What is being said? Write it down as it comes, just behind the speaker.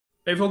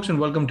Hey folks, and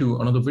welcome to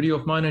another video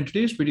of mine. In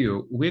today's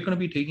video, we're going to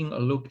be taking a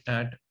look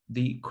at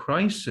the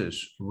Crysis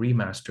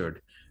Remastered.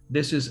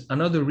 This is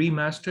another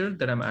remaster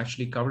that I'm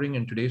actually covering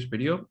in today's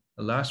video.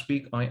 Last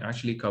week, I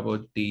actually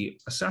covered the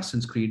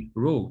Assassin's Creed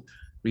Rogue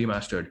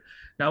Remastered.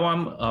 Now,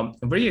 I'm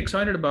very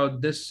excited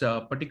about this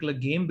particular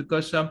game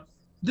because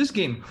this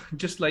game,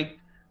 just like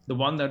the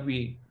one that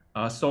we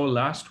saw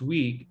last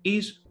week,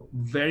 is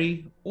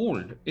very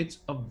old. It's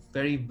a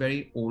very,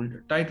 very old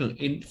title.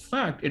 In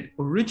fact, it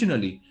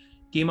originally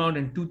came out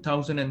in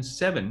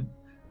 2007.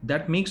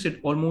 That makes it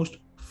almost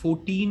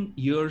 14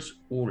 years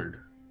old.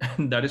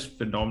 And that is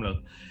phenomenal.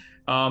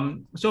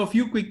 So a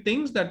few quick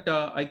things that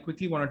I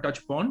quickly want to touch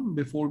upon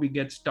before we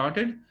get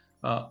started.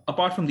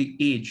 Apart from the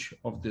age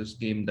of this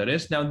game, that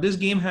is. Now, this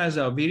game has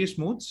various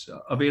modes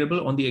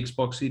available on the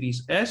Xbox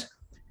Series S.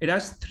 It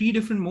has three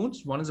different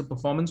modes. One is a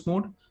performance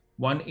mode,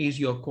 one is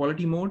your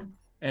quality mode,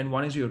 and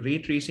one is your ray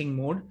tracing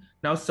mode.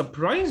 Now,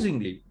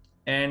 surprisingly,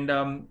 and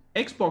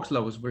Xbox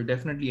lovers will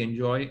definitely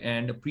enjoy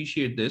and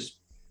appreciate this.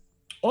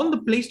 On the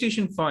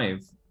PlayStation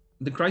 5,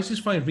 the Crysis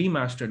 5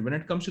 Remastered, when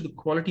it comes to the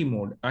quality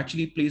mode,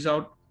 actually plays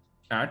out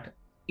at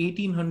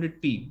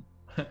 1800p.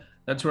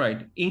 That's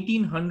right,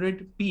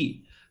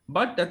 1800p,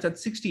 but that's at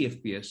 60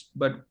 FPS.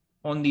 But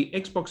on the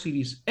Xbox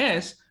Series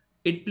S,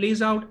 it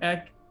plays out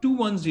at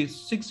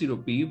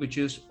 2160p, which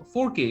is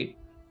 4K,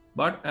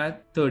 but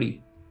at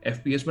 30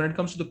 FPS when it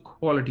comes to the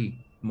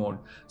quality mode.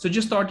 So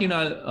just thought,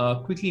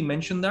 I'll quickly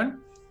mention that.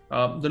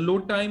 The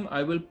load time,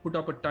 I will put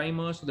up a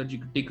timer so that you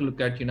can take a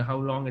look at, how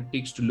long it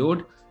takes to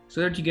load,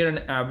 so that you get an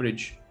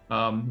average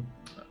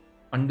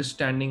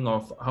understanding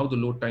of how the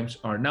load times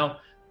are. Now,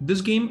 this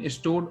game is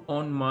stored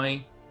on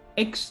my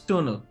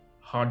external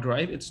hard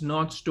drive. It's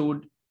not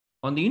stored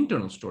on the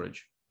internal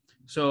storage.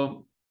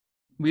 So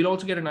we'll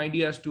also get an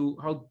idea as to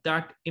how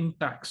that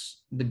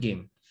impacts the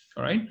game.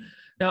 All right.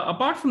 Now,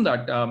 apart from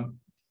that,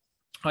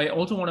 I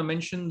also want to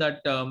mention that,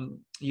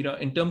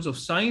 in terms of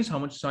size, how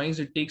much size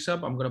it takes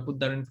up, I'm going to put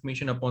that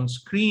information up on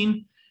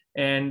screen.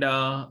 And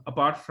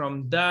apart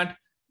from that,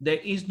 there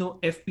is no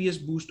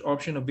FPS boost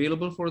option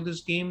available for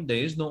this game.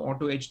 There is no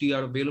auto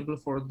HDR available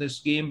for this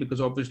game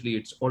because obviously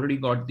it's already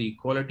got the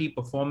quality,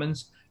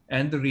 performance,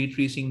 and the ray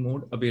tracing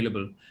mode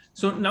available.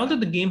 So now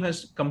that the game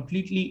has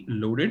completely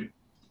loaded,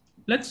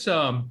 let's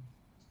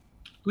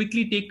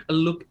quickly take a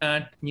look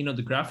at,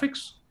 the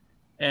graphics.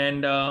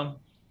 And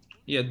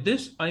yeah,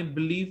 this I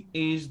believe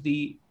is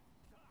the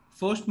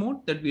first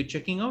mode that we're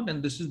checking out,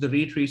 and this is the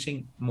ray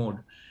tracing mode.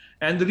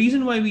 And the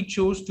reason why we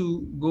chose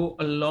to go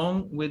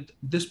along with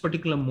this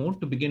particular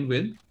mode to begin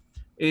with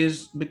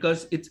is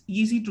because it's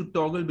easy to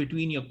toggle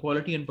between your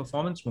quality and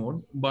performance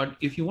mode. But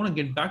if you want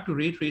to get back to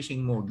ray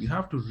tracing mode, you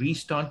have to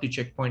restart the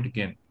checkpoint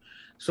again.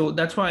 So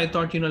that's why I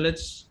thought,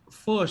 let's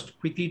first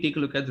quickly take a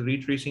look at the ray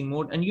tracing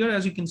mode. And here,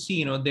 as you can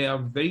see, there are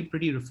very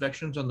pretty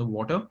reflections on the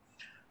water,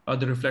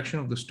 the reflection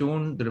of the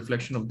stone, the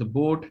reflection of the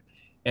boat.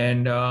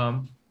 And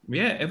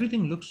yeah,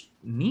 everything looks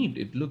neat.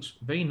 It looks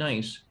very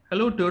nice.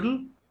 Hello,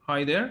 turtle.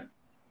 Hi there.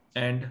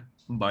 And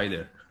bye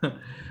there.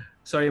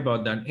 Sorry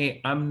about that. Hey,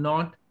 I'm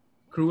not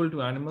cruel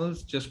to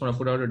animals. Just want to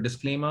put out a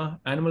disclaimer.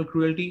 Animal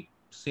cruelty,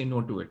 say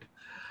no to it.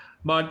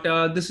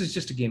 But this is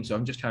just a game, so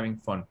I'm just having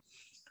fun.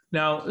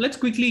 Now, let's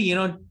quickly,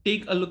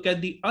 take a look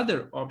at the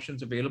other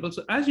options available.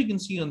 So as you can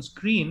see on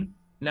screen,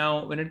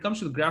 now, when it comes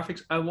to the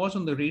graphics, I was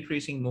on the ray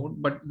tracing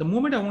mode, but the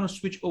moment I want to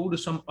switch over to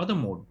some other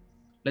mode,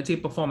 let's say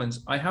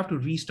performance, I have to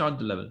restart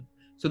the level.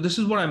 So this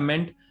is what I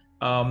meant,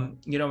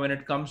 when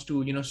it comes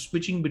to,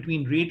 switching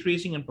between ray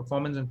tracing and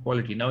performance and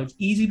quality. Now, it's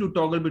easy to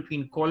toggle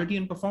between quality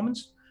and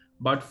performance,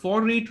 but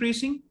for ray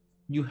tracing,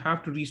 you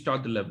have to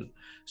restart the level.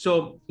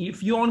 So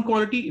if you're on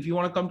quality, if you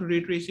want to come to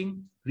ray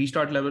tracing,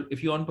 restart level.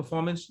 If you're on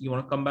performance, you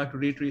want to come back to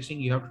ray tracing,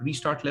 you have to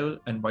restart level,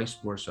 and vice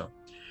versa.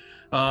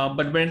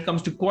 But when it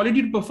comes to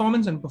quality to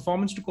performance and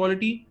performance to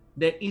quality,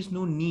 there is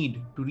no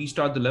need to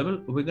restart the level.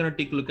 We're going to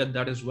take a look at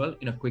that as well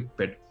in a quick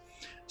bit.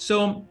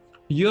 So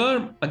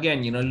here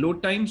again,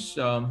 load times,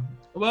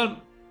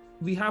 well,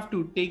 we have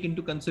to take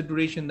into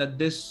consideration that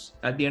this,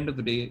 at the end of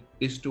the day,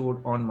 is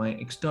stored on my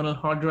external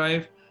hard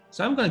drive.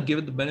 So I'm going to give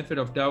it the benefit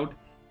of doubt.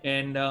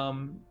 And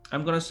I'm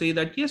going to say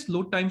that, yes,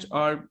 load times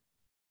are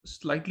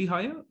slightly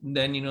higher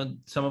than,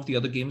 some of the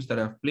other games that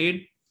I've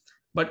played.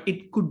 But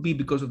it could be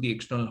because of the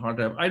external hard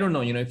drive. I don't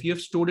know, if you have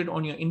stored it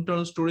on your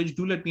internal storage,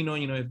 do let me know,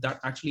 if that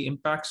actually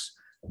impacts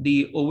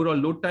the overall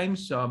load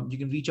times. You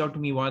can reach out to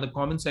me via the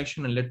comment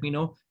section and let me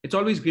know. It's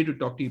always great to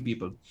talk to you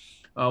people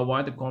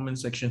via the comment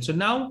section. So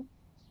now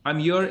I'm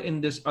here in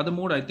this other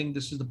mode. I think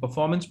this is the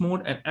performance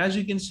mode. And as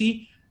you can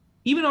see,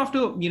 even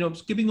after,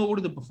 skipping over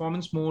to the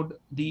performance mode,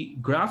 the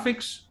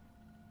graphics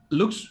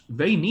looks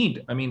very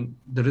neat. I mean,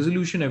 the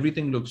resolution,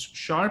 everything looks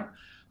sharp.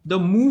 The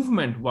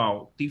movement,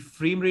 wow, the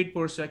frame rate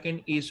per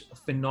second is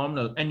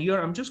phenomenal. And here,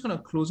 I'm just going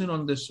to close in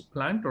on this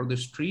plant or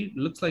this tree. It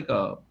looks like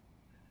a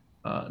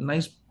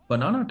nice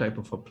banana type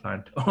of a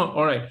plant.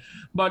 All right.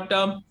 But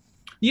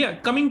yeah,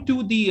 coming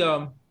to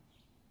the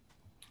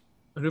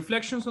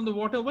reflections on the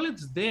water, well,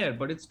 it's there,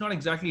 but it's not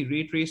exactly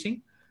ray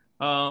tracing.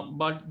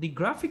 But the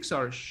graphics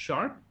are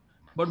sharp.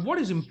 But what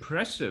is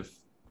impressive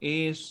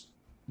is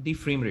the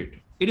frame rate.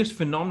 It is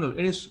phenomenal.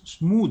 It is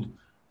smooth,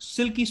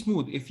 silky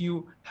smooth. If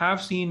you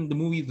have seen the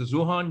movie The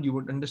Zohan, you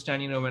would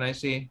understand, when I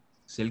say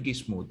silky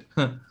smooth.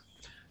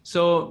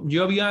 So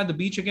here we are at the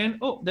beach again.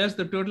 Oh, there's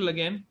the turtle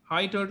again.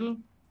 Hi, turtle.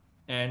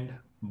 And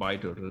bye,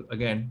 turtle.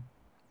 Again,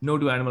 no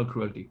to animal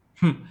cruelty.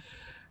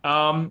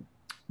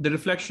 The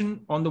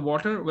reflection on the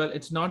water, well,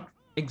 it's not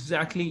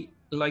exactly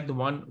like the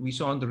one we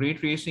saw on the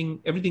RayTracing.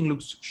 Everything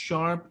looks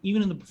sharp,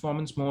 even in the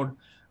performance mode.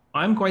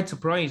 I'm quite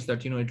surprised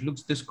that, it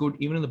looks this good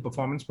even in the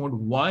performance mode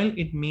while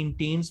it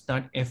maintains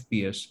that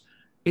FPS.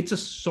 It's a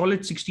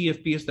solid 60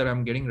 FPS that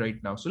I'm getting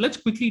right now. So let's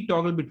quickly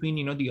toggle between,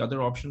 the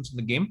other options in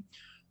the game.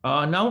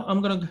 Now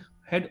I'm going to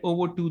head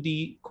over to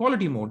the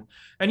quality mode.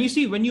 And you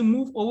see, when you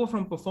move over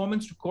from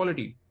performance to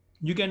quality,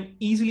 you can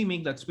easily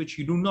make that switch.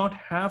 You do not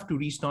have to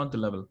restart the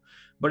level.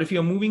 But if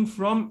you're moving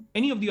from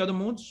any of the other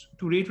modes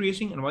to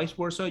RayTracing and vice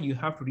versa, you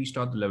have to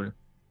restart the level.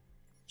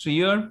 So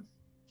here,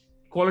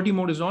 quality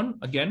mode is on.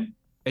 Again,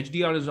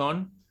 HDR is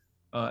on.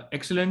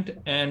 Excellent.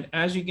 And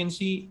as you can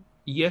see,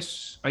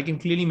 yes, I can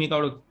clearly make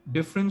out a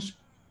difference.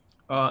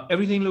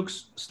 Everything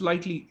looks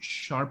slightly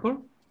sharper.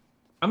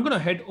 I'm going to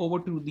head over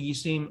to the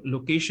same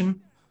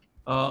location.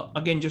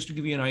 Again, just to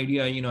give you an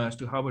idea, as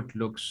to how it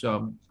looks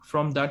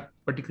from that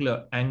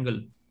particular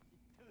angle.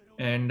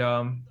 And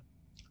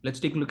let's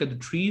take a look at the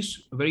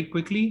trees very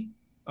quickly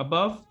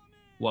above.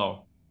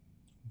 Wow,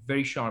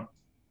 very sharp,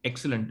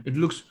 excellent. It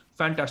looks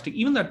fantastic.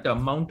 Even that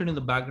mountain in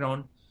the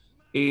background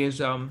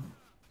is,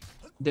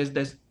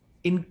 there's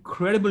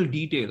incredible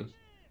detail.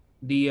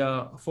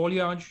 The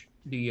foliage,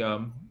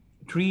 the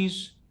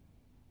trees,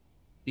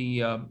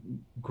 the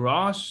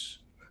grass,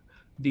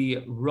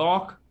 the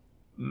rock,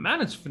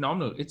 man, it's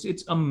phenomenal.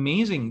 It's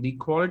amazing. The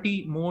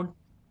quality mode,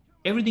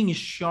 everything is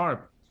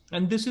sharp.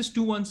 And this is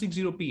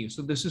 2160p,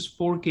 so this is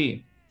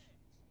 4K,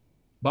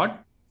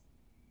 but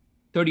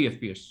 30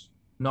 FPS,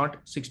 not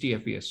 60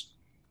 FPS.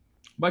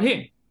 But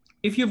hey,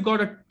 if you've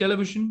got a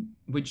television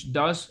which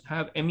does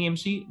have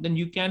MEMC, then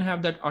you can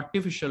have that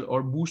artificial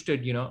or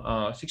boosted,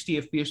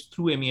 60 FPS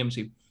through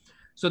MEMC.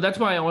 So that's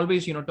why I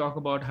always, talk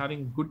about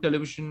having good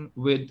television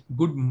with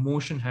good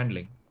motion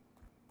handling.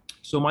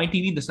 So my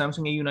TV, the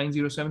Samsung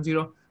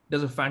AU9070,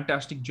 does a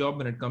fantastic job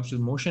when it comes to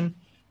motion.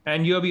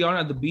 And here we are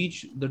at the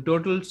beach. The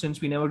turtle,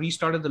 since we never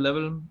restarted the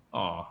level,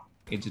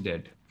 it's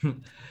dead.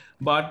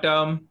 But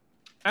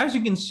as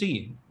you can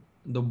see,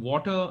 the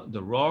water,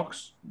 the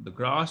rocks, the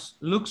grass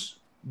looks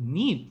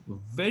neat,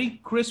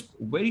 very crisp,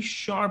 very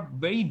sharp,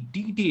 very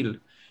detailed.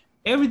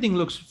 Everything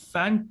looks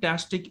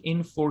fantastic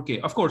in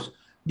 4K. Of course,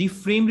 the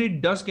frame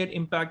rate does get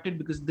impacted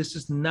because this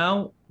is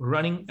now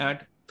running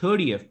at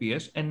 30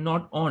 FPS and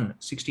not on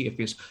 60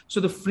 FPS.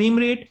 So the frame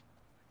rate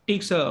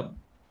takes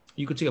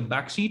you could say a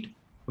backseat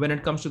when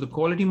it comes to the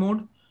quality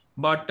mode.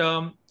 But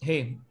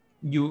hey,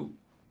 you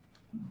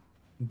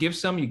give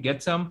some, you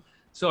get some.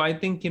 So I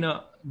think,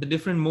 the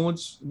different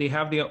modes, they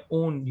have their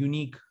own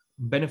unique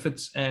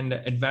benefits and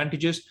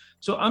advantages.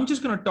 So I'm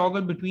just going to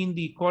toggle between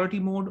the quality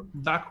mode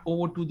back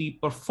over to the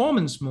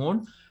performance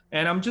mode.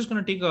 And I'm just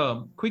going to take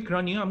a quick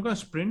run here. I'm going to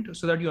sprint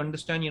so that you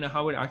understand,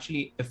 how it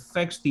actually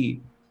affects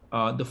the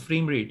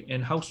frame rate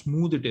and how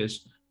smooth it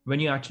is when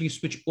you actually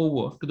switch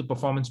over to the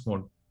performance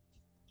mode.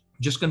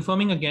 Just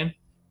confirming again,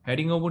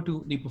 heading over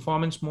to the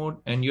performance mode,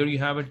 and here you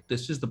have it.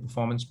 This is the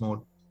performance mode.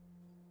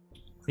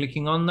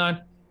 Clicking on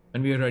that,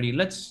 and we are ready.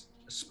 Let's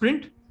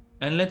sprint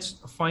and let's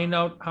find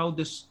out how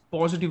this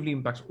positively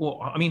impacts. Oh,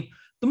 I mean,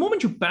 the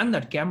moment you pan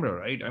that camera,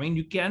 right? I mean,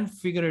 you can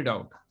figure it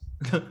out.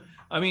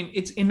 I mean,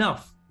 it's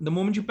enough. The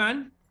moment you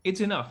pan,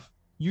 it's enough.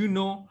 You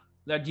know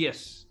that,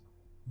 yes,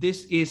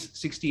 this is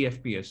 60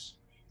 FPS.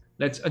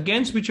 Let's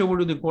again switch over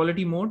to the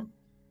quality mode.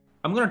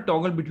 I'm going to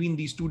toggle between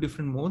these two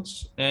different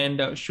modes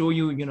and show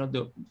you,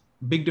 the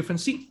big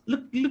difference. See,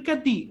 look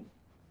at the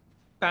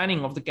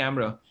panning of the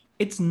camera.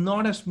 It's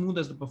not as smooth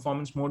as the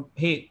performance mode.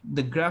 Hey,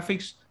 the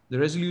graphics, the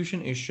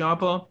resolution is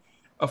sharper.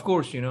 Of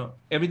course,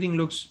 everything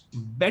looks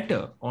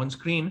better on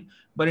screen,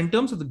 but in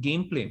terms of the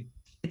gameplay,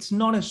 it's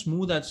not as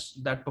smooth as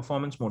that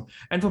performance mode.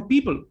 And for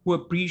people who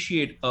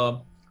appreciate a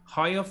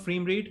higher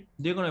frame rate,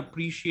 they're going to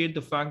appreciate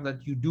the fact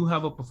that you do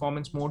have a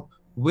performance mode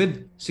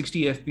with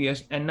 60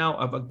 FPS. And now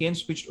I've again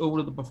switched over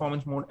to the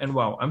performance mode, and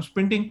wow, I'm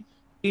sprinting.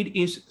 It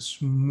is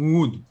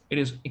smooth. It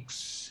is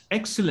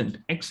excellent.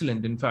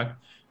 In fact,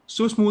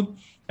 so smooth.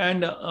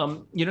 And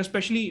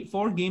especially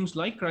for games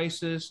like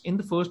Crysis in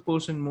the first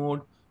person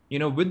mode,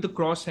 with the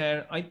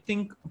crosshair, I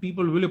think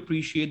people will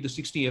appreciate the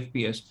 60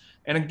 FPS.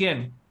 And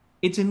again,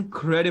 it's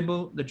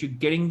incredible that you're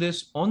getting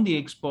this on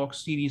the Xbox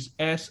Series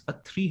S, a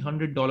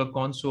 $300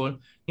 console.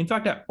 In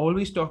fact, I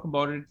always talk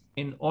about it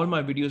in all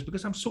my videos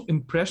because I'm so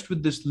impressed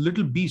with this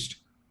little beast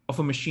of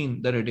a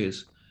machine that it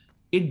is.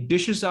 It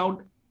dishes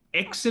out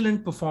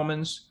excellent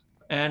performance,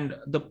 and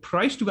the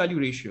price to value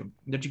ratio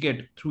that you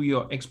get through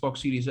your Xbox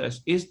Series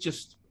S is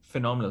just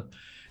phenomenal.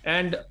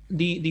 And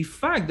the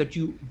fact that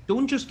you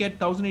don't just get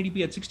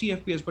 1080p at 60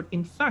 FPS, but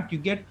in fact you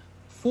get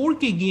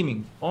 4K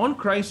gaming on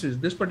Crysis,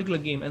 this particular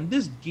game, and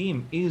this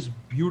game is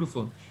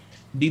beautiful.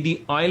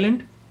 The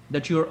island,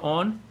 that you're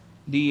on.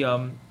 The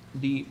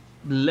the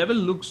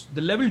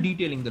level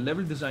detailing, the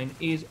level design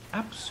is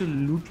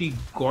absolutely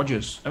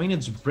gorgeous. I mean,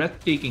 it's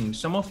breathtaking.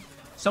 Some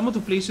of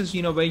the places,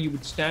 you know, where you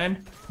would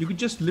stand, you could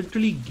just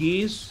literally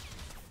gaze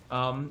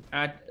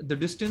at the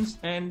distance,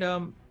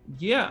 and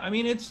yeah, I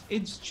mean,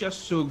 it's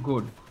just so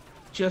good,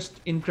 just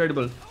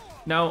incredible.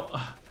 Now,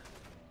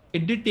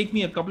 it did take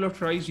me a couple of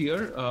tries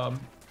here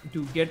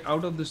to get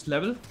out of this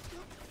level.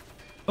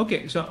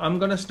 Okay, so I'm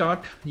gonna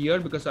start here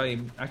because I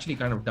actually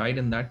kind of died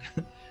in that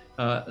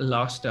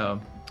last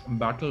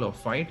battle or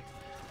fight.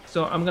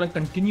 So I'm gonna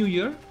continue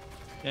here,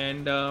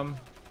 and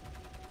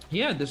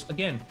yeah, this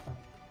again,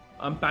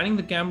 I'm panning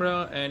the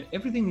camera and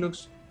everything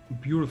looks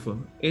beautiful.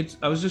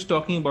 I was just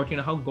talking about, you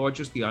know, how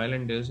gorgeous the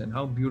island is and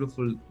how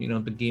beautiful, you know,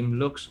 the game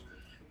looks.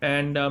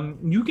 And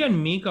you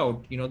can make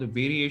out, you know, the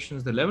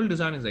variations. The level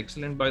design is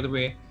excellent, by the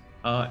way.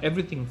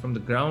 Everything from the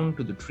ground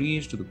to the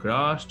trees to the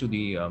grass to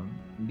the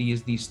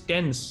these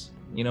tents,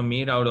 you know,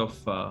 made out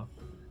of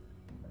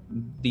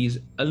these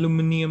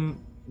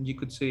aluminum, you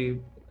could say.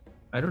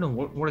 I don't know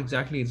what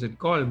exactly is it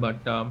called, but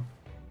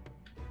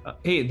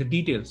hey, the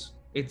details,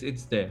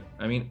 it's there.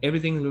 I mean,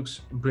 everything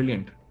looks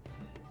brilliant.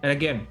 And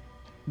again,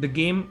 the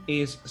game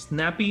is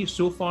snappy.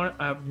 So far,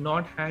 I have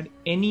not had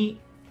any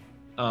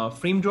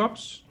frame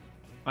drops.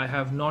 I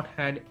have not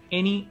had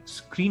any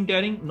screen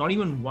tearing, not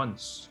even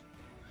once.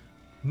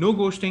 No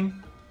ghosting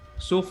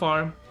so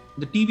far.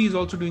 The TV is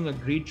also doing a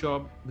great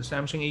job. The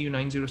Samsung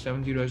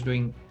AU9070 is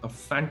doing a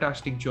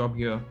fantastic job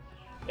here.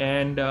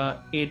 And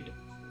it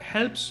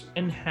helps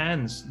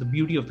enhance the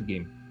beauty of the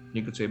game,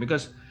 you could say,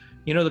 because,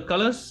 you know, the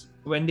colors,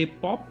 when they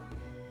pop,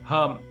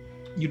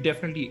 you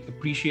definitely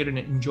appreciate and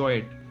enjoy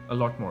it a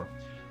lot more.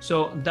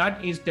 So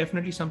that is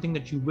definitely something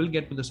that you will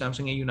get with the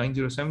Samsung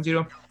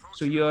AU9070.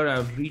 So here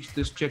I've reached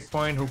this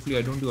checkpoint. Hopefully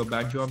I don't do a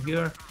bad job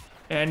here.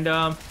 And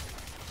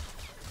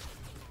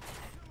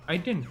I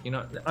didn't, you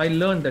know, I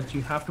learned that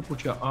you have to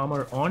put your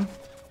armor on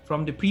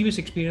from the previous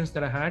experience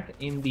that I had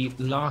in the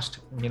last,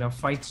 you know,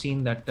 fight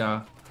scene that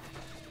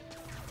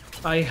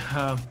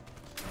I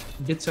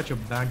did such a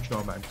bad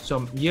job at. So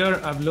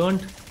here I've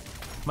learned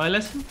my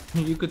lesson,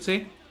 you could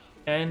say,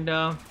 and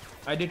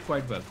I did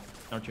quite well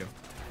out here.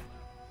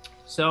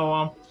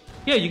 So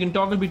yeah, you can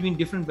toggle between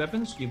different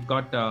weapons. You've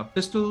got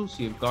pistols,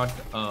 you've got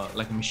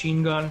like a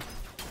machine gun,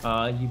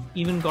 you've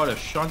even got a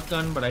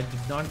shotgun, but I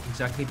did not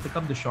exactly pick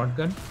up the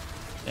shotgun.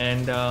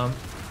 And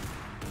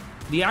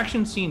the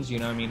action scenes, you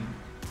know, I mean,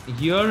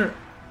 here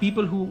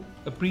people who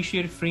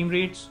appreciate frame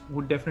rates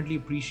would definitely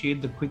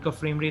appreciate the quicker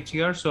frame rates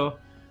here. So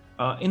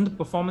in the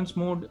performance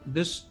mode,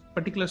 this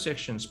particular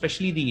section,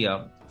 especially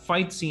the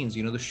fight scenes,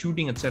 you know, the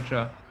shooting,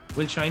 etc.,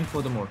 will shine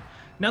furthermore.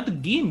 Now the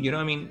game, you know,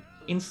 I mean,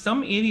 in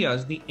some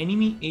areas the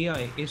enemy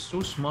AI is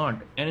so smart,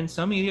 and in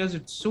some areas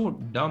it's so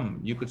dumb,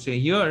 you could say.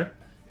 Here,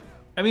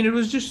 I mean, it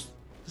was just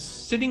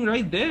sitting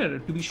right there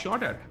to be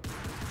shot at.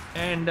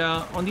 And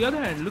on the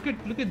other hand, look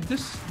at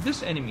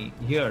this enemy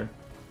here.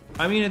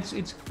 I mean,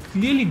 it's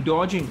clearly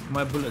dodging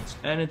my bullets,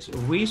 and it's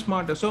way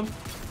smarter. So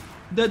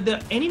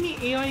the enemy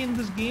AI in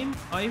this game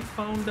I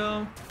found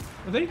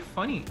very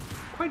funny,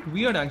 quite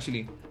weird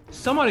actually.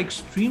 Some are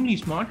extremely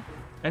smart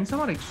and some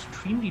are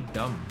extremely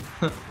dumb.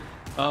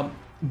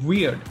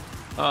 Weird.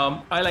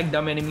 I like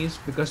dumb enemies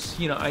because,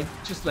 you know, I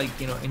just like,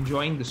 you know,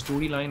 enjoying the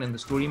storyline and the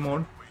story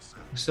mode.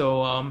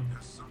 So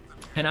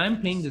and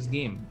I'm playing this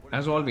game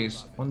as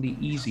always on the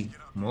easy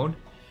mode,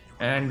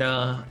 and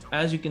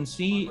as you can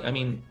see, I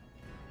mean,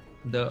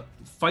 the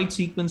fight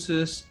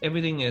sequences,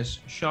 everything is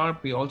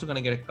sharp. We're also going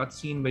to get a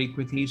cutscene very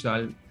quickly,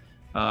 so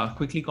I'll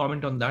quickly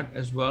comment on that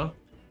as well.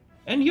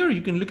 And here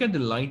you can look at the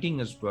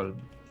lighting as well.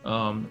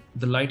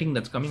 The lighting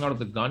that's coming out of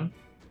the gun,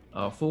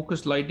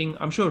 focused lighting.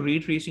 I'm sure ray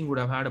tracing would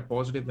have had a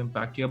positive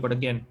impact here, but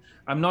again,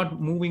 I'm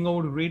not moving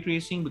over to ray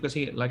tracing because,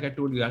 hey, like I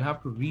told you, I'll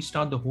have to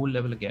restart the whole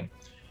level again.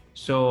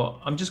 So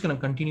I'm just going to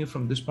continue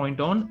from this point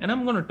on, and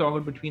I'm going to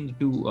toggle between the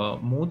two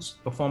modes,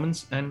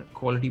 performance and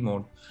quality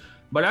mode.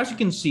 But as you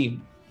can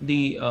see,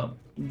 the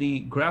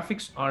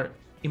graphics are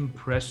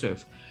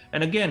impressive.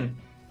 And again,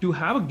 to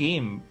have a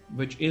game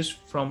which is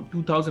from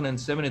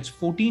 2007, it's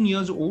 14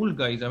 years old,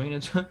 guys. I mean,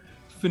 it's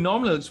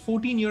phenomenal. It's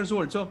 14 years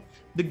old. So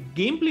the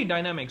gameplay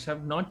dynamics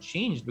have not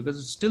changed because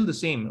it's still the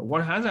same.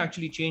 What has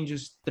actually changed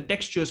is the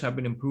textures have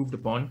been improved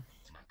upon.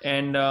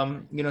 And,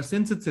 you know,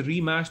 since it's a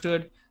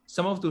remastered,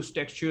 some of those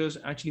textures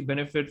actually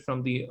benefit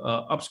from the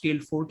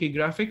upscaled 4K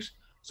graphics.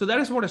 So that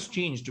is what has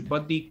changed.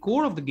 But the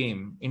core of the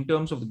game, in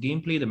terms of the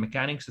gameplay, the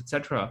mechanics,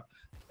 etc.,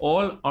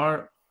 all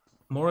are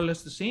more or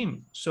less the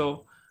same.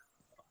 So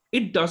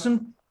it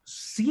doesn't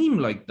seem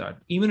like that.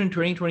 Even in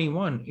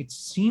 2021, it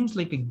seems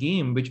like a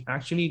game which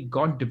actually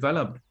got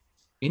developed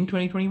in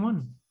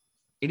 2021.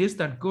 It is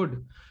that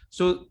good.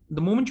 So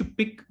the moment you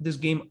pick this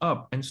game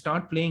up and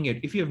start playing it,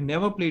 if you have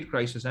never played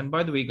Crysis, and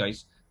by the way,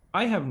 guys,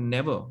 I have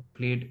never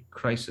played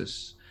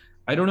Crysis.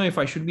 I don't know if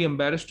I should be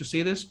embarrassed to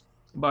say this,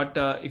 but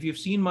if you've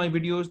seen my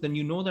videos, then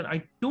you know that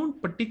I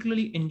don't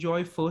particularly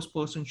enjoy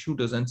first-person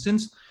shooters. And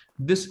since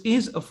this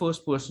is a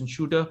first-person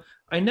shooter,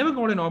 I never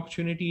got an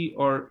opportunity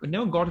or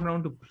never got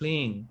around to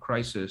playing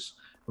Crysis.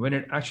 when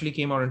it actually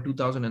came out in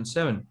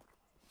 2007.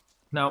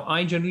 Now,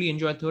 I generally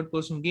enjoy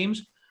third-person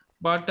games,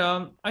 but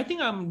I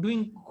think I'm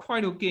doing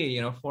quite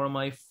okay, for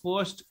my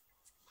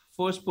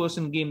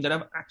first-person game that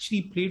I've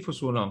actually played for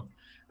so long.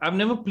 I've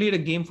never played a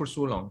game for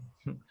so long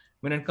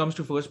when it comes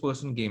to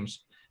first-person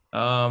games.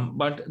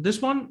 But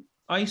this one,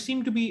 I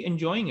seem to be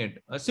enjoying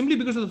it simply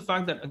because of the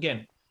fact that,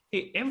 again,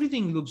 hey,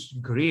 everything looks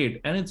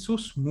great and it's so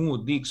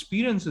smooth. The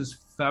experience is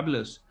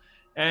fabulous.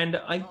 And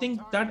I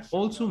think that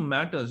also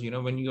matters,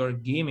 when you're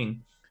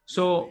gaming.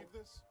 So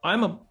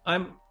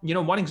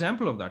one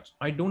example of that.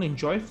 I don't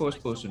enjoy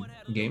first person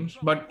games,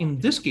 but in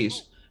this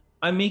case,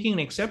 I'm making an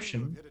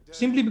exception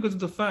simply because of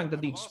the fact that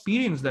the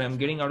experience that I'm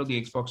getting out of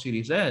the Xbox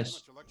Series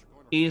S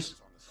is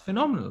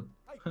phenomenal.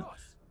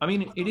 I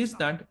mean, it is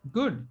that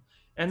good.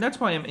 And that's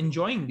why I'm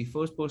enjoying the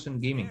first person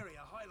gaming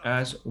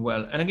as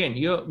well. And again,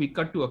 here we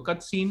cut to a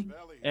cutscene,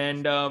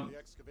 and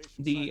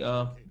the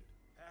uh,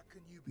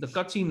 the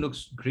cutscene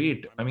looks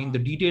great. I mean, the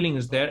detailing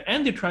is there,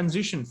 and the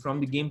transition from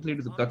the gameplay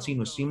to the cutscene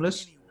was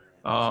seamless.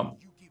 Um,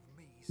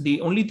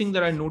 the only thing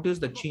that I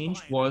noticed that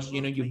changed was,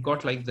 you've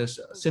got like this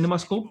cinema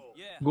scope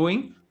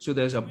going. So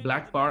there's a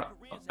black bar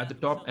at the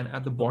top and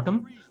at the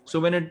bottom. So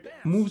when it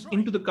moves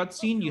into the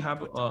cutscene, you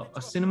have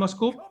a cinema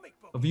scope,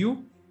 a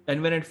view.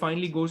 And when it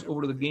finally goes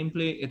over to the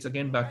gameplay, it's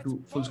again back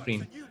to full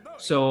screen.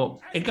 So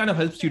it kind of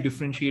helps you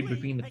differentiate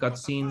between the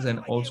cutscenes and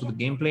also the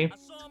gameplay.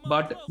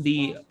 But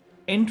the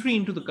entry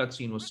into the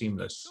cutscene was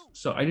seamless.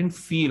 So I didn't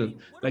feel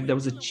like there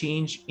was a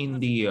change in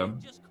the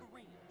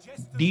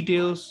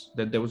details,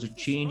 that there was a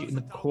change in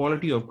the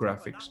quality of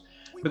graphics,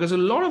 because a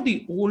lot of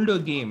the older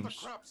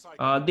games,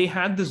 they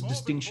had this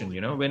distinction.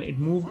 When it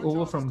moved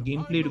over from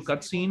gameplay to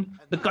cutscene,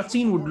 the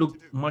cutscene would look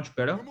much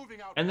better,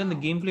 and then the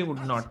gameplay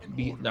would not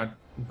be that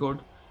good.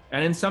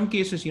 And in some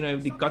cases,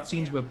 if the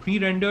cutscenes were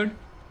pre-rendered,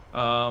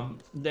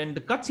 then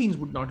the cutscenes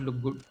would not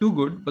look too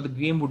good, but the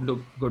game would look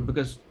good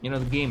because the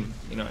game,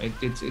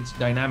 it's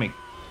dynamic.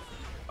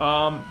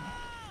 um,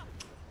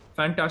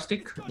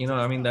 Fantastic.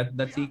 I mean,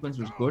 that sequence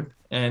was good,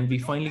 and we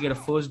finally get a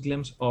first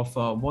glimpse of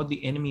what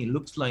the enemy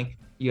looks like.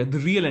 Yeah, the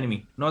real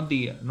enemy, not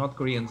the North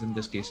Koreans in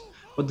this case,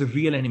 but the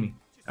real enemy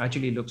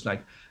actually looks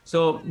like.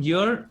 So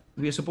here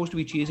we are supposed to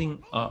be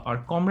chasing our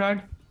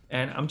comrade,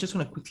 and I'm just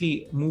going to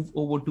quickly move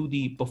over to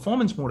the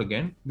performance mode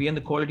again. We're in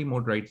the quality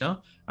mode right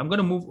now. I'm going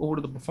to move over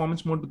to the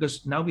performance mode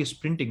because now we're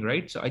sprinting,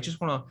 right? So I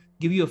just want to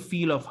give you a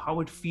feel of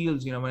how it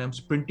feels, when I'm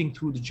sprinting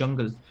through the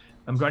jungle.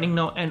 I'm running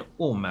now, and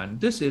oh man,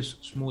 this is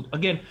smooth.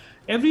 Again,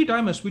 every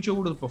time I switch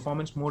over to the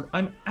performance mode,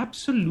 I'm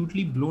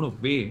absolutely blown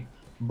away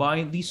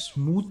by the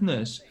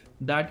smoothness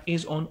that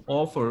is on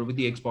offer with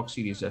the Xbox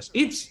Series S.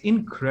 It's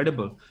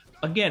incredible.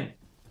 Again,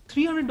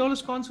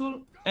 $300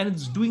 console, and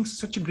it's doing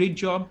such a great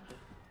job.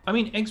 I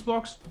mean,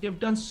 Xbox, they've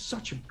done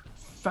such a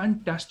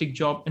fantastic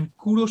job, and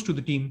kudos to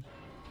the team.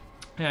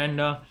 And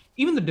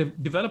even the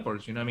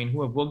developers, I mean,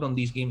 who have worked on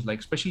these games, like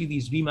especially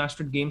these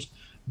remastered games,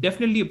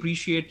 definitely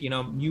appreciate,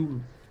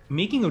 you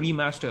making a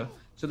remaster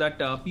so that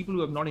people who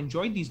have not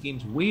enjoyed these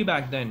games way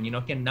back then,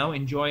 can now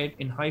enjoy it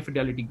in high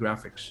fidelity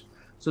graphics.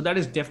 So that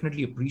is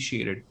definitely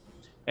appreciated.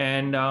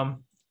 And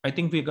I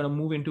think we're going to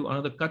move into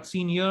another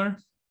cutscene here,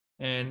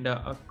 and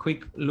a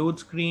quick load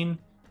screen.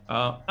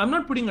 I'm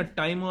not putting a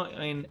timer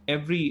in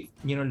every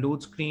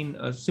load screen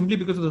simply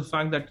because of the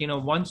fact that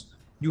once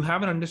you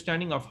have an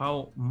understanding of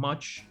how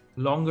much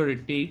longer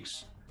it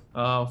takes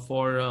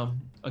for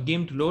a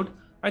game to load,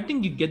 I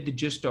think you get the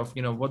gist of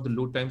what the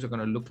load times are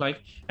going to look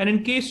like. And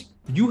in case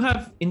you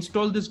have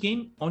installed this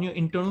game on your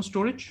internal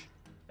storage,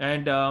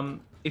 and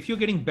if you're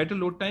getting better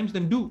load times,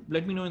 then do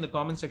let me know in the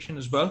comment section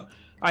as well.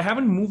 I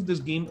haven't moved this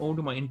game over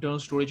to my internal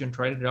storage and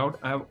tried it out.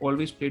 I have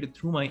always played it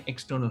through my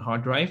external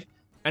hard drive,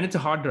 and it's a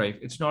hard drive.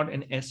 It's not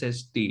an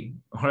SSD.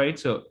 All right,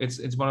 so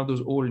it's one of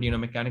those old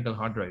mechanical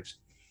hard drives.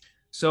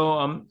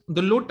 So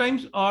the load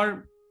times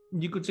are,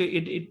 you could say,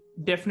 it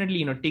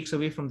definitely takes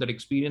away from that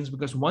experience,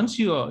 because once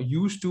you are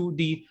used to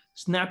the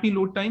snappy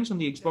load times on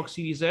the Xbox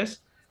Series S,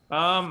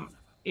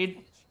 it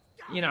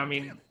I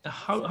mean,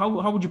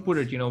 how would you put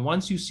it?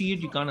 Once you see it,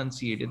 you can't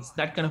unsee it. It's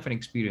that kind of an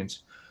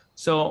experience.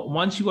 So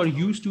once you are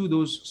used to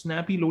those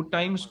snappy load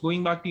times,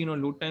 going back to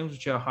load times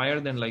which are higher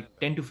than like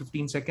 10 to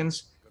 15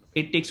 seconds,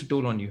 it takes a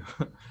toll on you,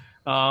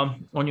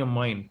 on your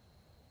mind.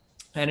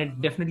 And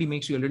it definitely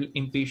makes you a little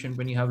impatient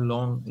when you have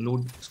long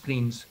load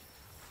screens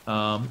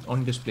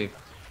on display.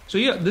 So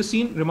yeah, this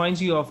scene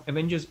reminds you of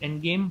Avengers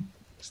Endgame.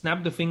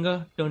 Snap the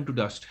finger, turn to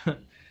dust.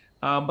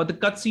 But the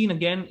cutscene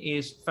again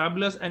is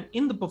fabulous, and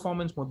in the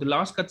performance mode. The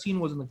last cutscene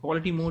was in the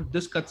quality mode.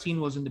 This cutscene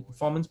was in the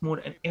performance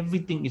mode, and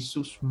everything is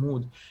so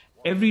smooth.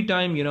 Every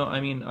time, I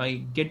mean,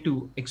 I get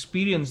to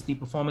experience the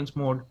performance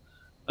mode.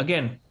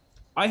 Again,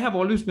 I have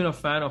always been a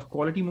fan of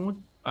quality mode.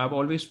 I've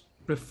always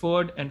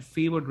preferred and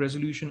favored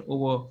resolution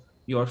over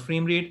your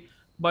frame rate.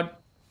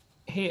 But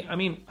hey, I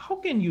mean, how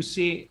can you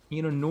say,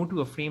 no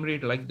to a frame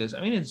rate like this?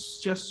 I mean, it's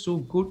just so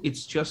good.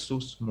 It's just so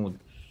smooth.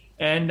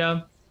 And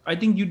I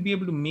think you'd be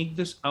able to make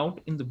this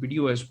out in the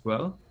video as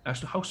well, as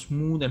to how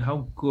smooth and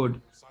how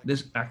good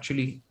this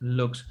actually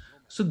looks.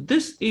 So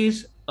this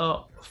is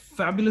a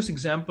fabulous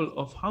example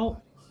of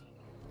how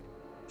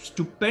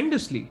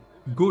stupendously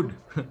good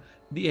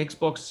the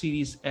Xbox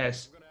Series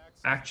S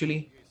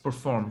actually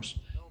performs.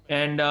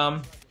 And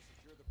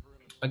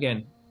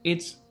again,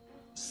 it's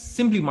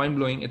simply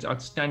mind-blowing. It's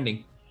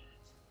outstanding.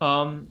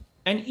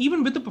 And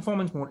even with the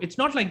performance mode, it's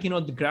not like, the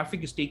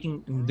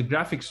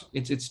graphics,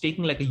 it's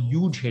taking like a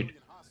huge hit.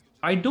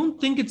 I don't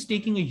think it's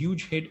taking a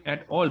huge hit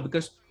at all,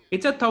 because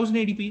it's at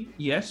 1080p,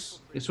 yes.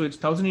 So it's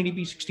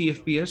 1080p 60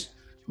 FPS.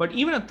 But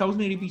even at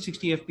 1080p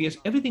 60 FPS,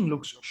 everything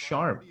looks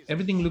sharp,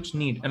 everything looks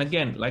neat. And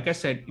again, like I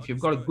said, if you've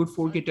got a good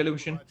 4K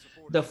television,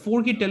 the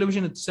 4K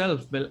television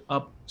itself will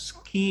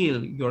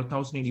upscale your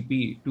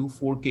 1080p to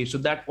 4K. So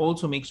that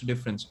also makes a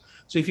difference.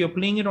 So if you're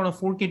playing it on a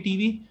 4K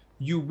TV,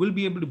 you will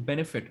be able to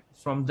benefit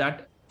from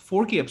that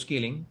 4K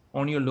upscaling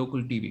on your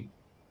local TV.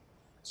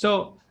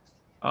 So,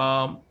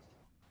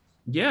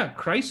 yeah,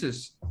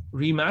 Crysis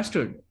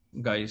Remastered,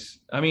 guys.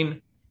 I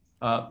mean,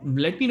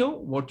 let me know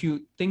what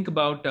you think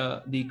about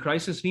the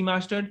Crysis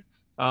Remastered,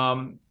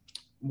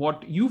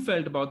 what you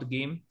felt about the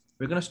game.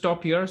 We're going to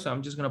stop here. So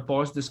I'm just going to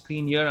pause the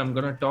screen here. I'm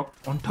going to talk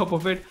on top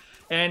of it.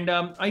 And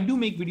I do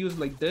make videos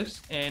like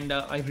this, and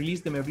I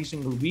release them every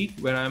single week,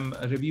 where I'm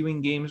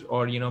reviewing games,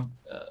 or,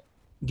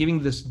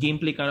 giving this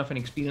gameplay kind of an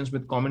experience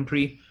with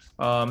commentary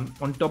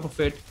on top of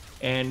it.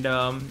 And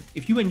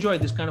if you enjoy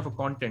this kind of a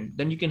content,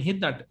 then you can hit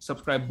that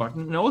subscribe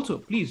button. And also,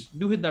 please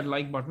do hit that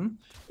like button.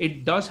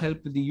 It does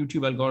help with the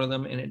YouTube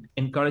algorithm, and it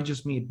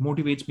encourages me, it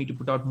motivates me to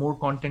put out more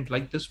content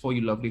like this for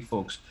you lovely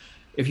folks.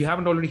 If you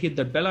haven't already hit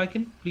that bell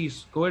icon,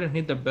 please go ahead and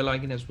hit that bell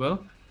icon as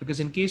well, because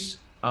in case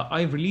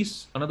I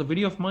release another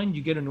video of mine,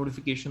 you get a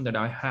notification that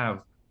I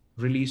have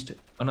released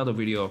another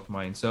video of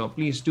mine. So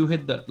please do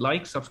hit the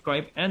like,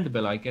 subscribe, and the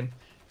bell icon.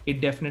 It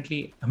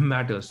definitely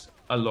matters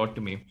a lot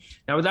to me.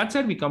 Now, with that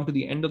said, we come to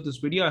the end of this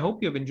video. I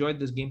hope you have enjoyed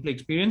this gameplay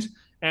experience,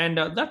 and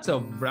that's a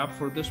wrap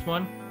for this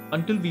one.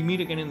 Until we meet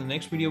again in the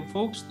next video,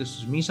 folks, this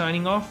is me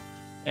signing off,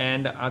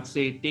 and I'd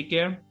say take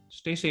care,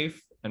 stay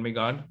safe, and may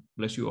God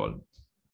bless you all.